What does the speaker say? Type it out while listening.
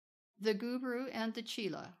The Guru and the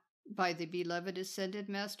Chela by the beloved Ascended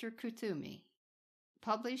Master Kuthumi,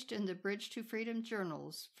 published in the Bridge to Freedom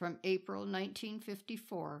journals from April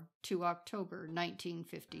 1954 to October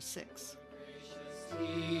 1956.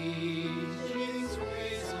 Teachings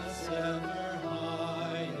raise us ever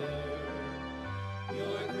higher.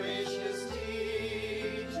 Your gracious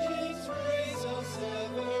teachings raise us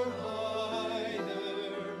ever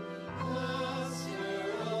higher.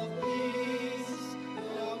 Master of peace,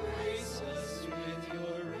 thou grace us with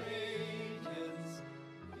your radiance.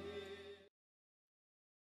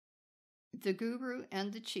 The Guru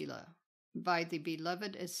and the Chela by the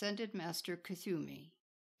beloved Ascended Master Kuthumi,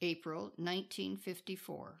 April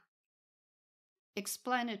 1954.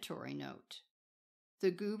 Explanatory note.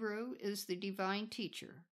 The Guru is the divine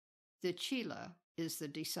teacher. The Chela is the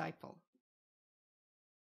disciple.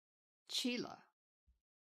 Chela.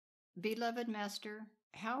 Beloved Master,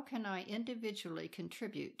 how can I individually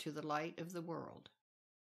contribute to the light of the world?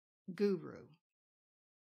 Guru.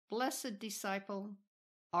 Blessed disciple,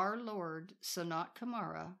 our Lord, Sanat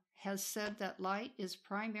Kumara, has said that light is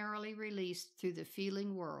primarily released through the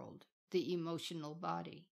feeling world, the emotional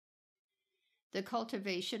body. The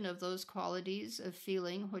cultivation of those qualities of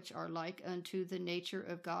feeling which are like unto the nature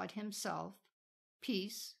of God Himself,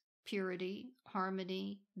 peace, purity,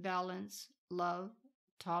 harmony, balance, love,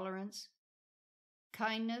 tolerance,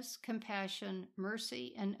 kindness, compassion,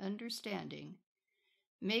 mercy, and understanding,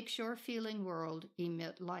 makes your feeling world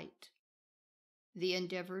emit light. The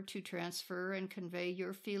endeavor to transfer and convey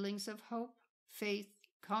your feelings of hope, faith,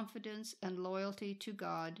 confidence, and loyalty to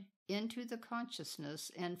God into the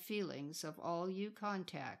consciousness and feelings of all you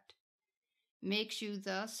contact makes you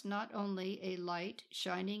thus not only a light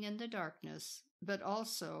shining in the darkness, but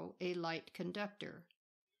also a light conductor,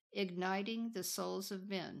 igniting the souls of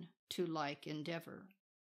men to like endeavor.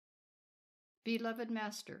 Beloved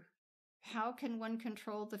Master, how can one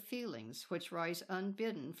control the feelings which rise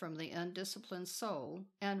unbidden from the undisciplined soul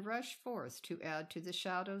and rush forth to add to the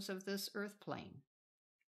shadows of this earth plane?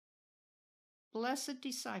 Blessed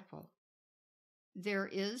disciple, there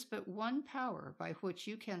is but one power by which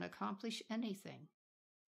you can accomplish anything.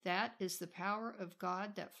 That is the power of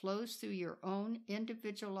God that flows through your own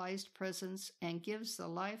individualized presence and gives the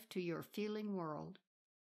life to your feeling world.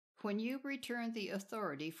 When you return the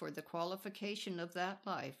authority for the qualification of that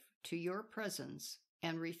life to your presence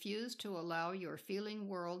and refuse to allow your feeling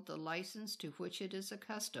world the license to which it is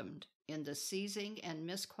accustomed in the seizing and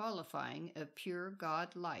misqualifying of pure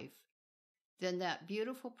God life, then that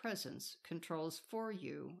beautiful presence controls for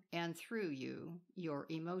you and through you your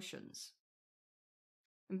emotions.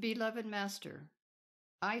 Beloved Master,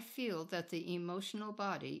 I feel that the emotional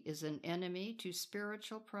body is an enemy to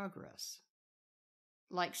spiritual progress.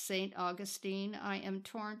 Like St. Augustine, I am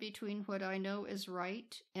torn between what I know is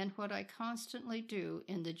right and what I constantly do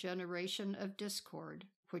in the generation of discord,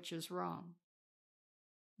 which is wrong.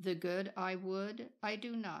 The good I would, I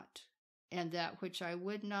do not, and that which I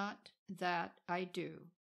would not, that I do.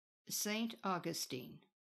 St. Augustine.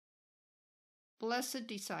 Blessed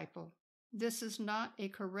disciple, this is not a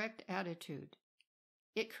correct attitude.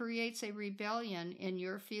 It creates a rebellion in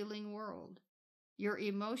your feeling world. Your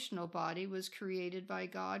emotional body was created by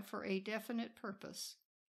God for a definite purpose.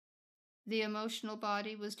 The emotional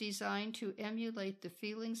body was designed to emulate the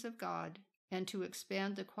feelings of God and to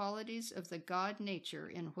expand the qualities of the God nature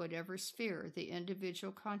in whatever sphere the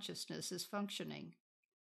individual consciousness is functioning.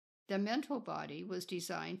 The mental body was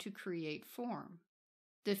designed to create form,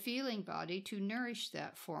 the feeling body to nourish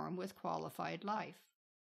that form with qualified life.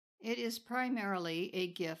 It is primarily a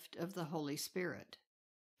gift of the Holy Spirit.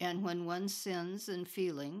 And when one sins in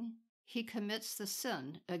feeling, he commits the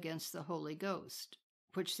sin against the Holy Ghost,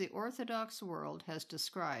 which the Orthodox world has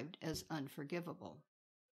described as unforgivable.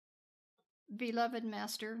 Beloved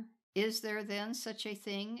Master, is there then such a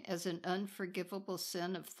thing as an unforgivable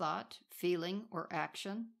sin of thought, feeling, or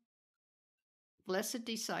action? Blessed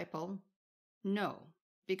disciple, no,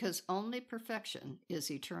 because only perfection is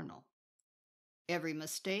eternal. Every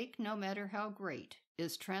mistake, no matter how great,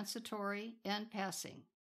 is transitory and passing.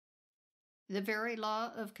 The very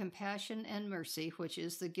law of compassion and mercy, which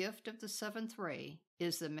is the gift of the seventh ray,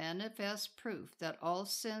 is the manifest proof that all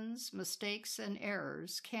sins, mistakes, and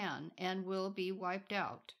errors can and will be wiped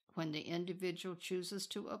out when the individual chooses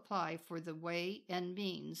to apply for the way and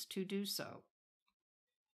means to do so.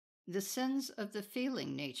 The sins of the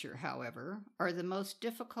feeling nature, however, are the most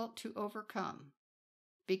difficult to overcome,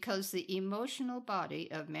 because the emotional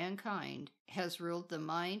body of mankind has ruled the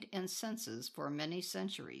mind and senses for many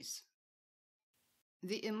centuries.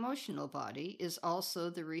 The emotional body is also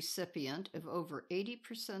the recipient of over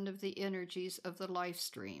 80% of the energies of the life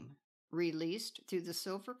stream, released through the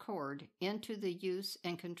silver cord into the use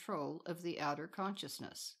and control of the outer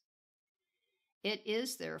consciousness. It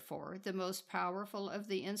is, therefore, the most powerful of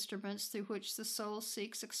the instruments through which the soul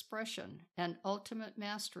seeks expression and ultimate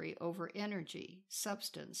mastery over energy,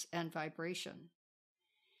 substance, and vibration.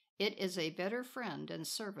 It is a better friend and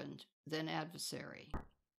servant than adversary.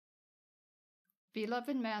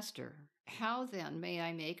 Beloved Master, how then may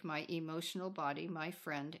I make my emotional body my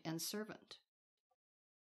friend and servant?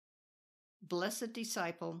 Blessed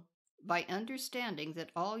disciple, by understanding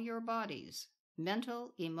that all your bodies,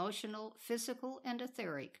 mental, emotional, physical, and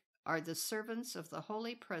etheric, are the servants of the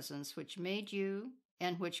holy presence which made you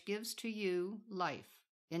and which gives to you life,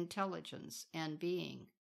 intelligence, and being.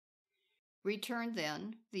 Return,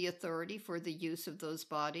 then, the authority for the use of those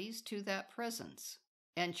bodies to that presence,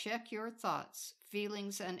 and check your thoughts,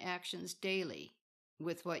 feelings, and actions daily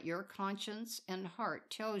with what your conscience and heart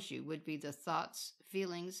tells you would be the thoughts,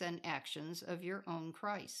 feelings, and actions of your own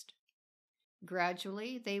Christ.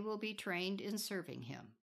 Gradually, they will be trained in serving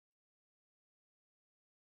Him.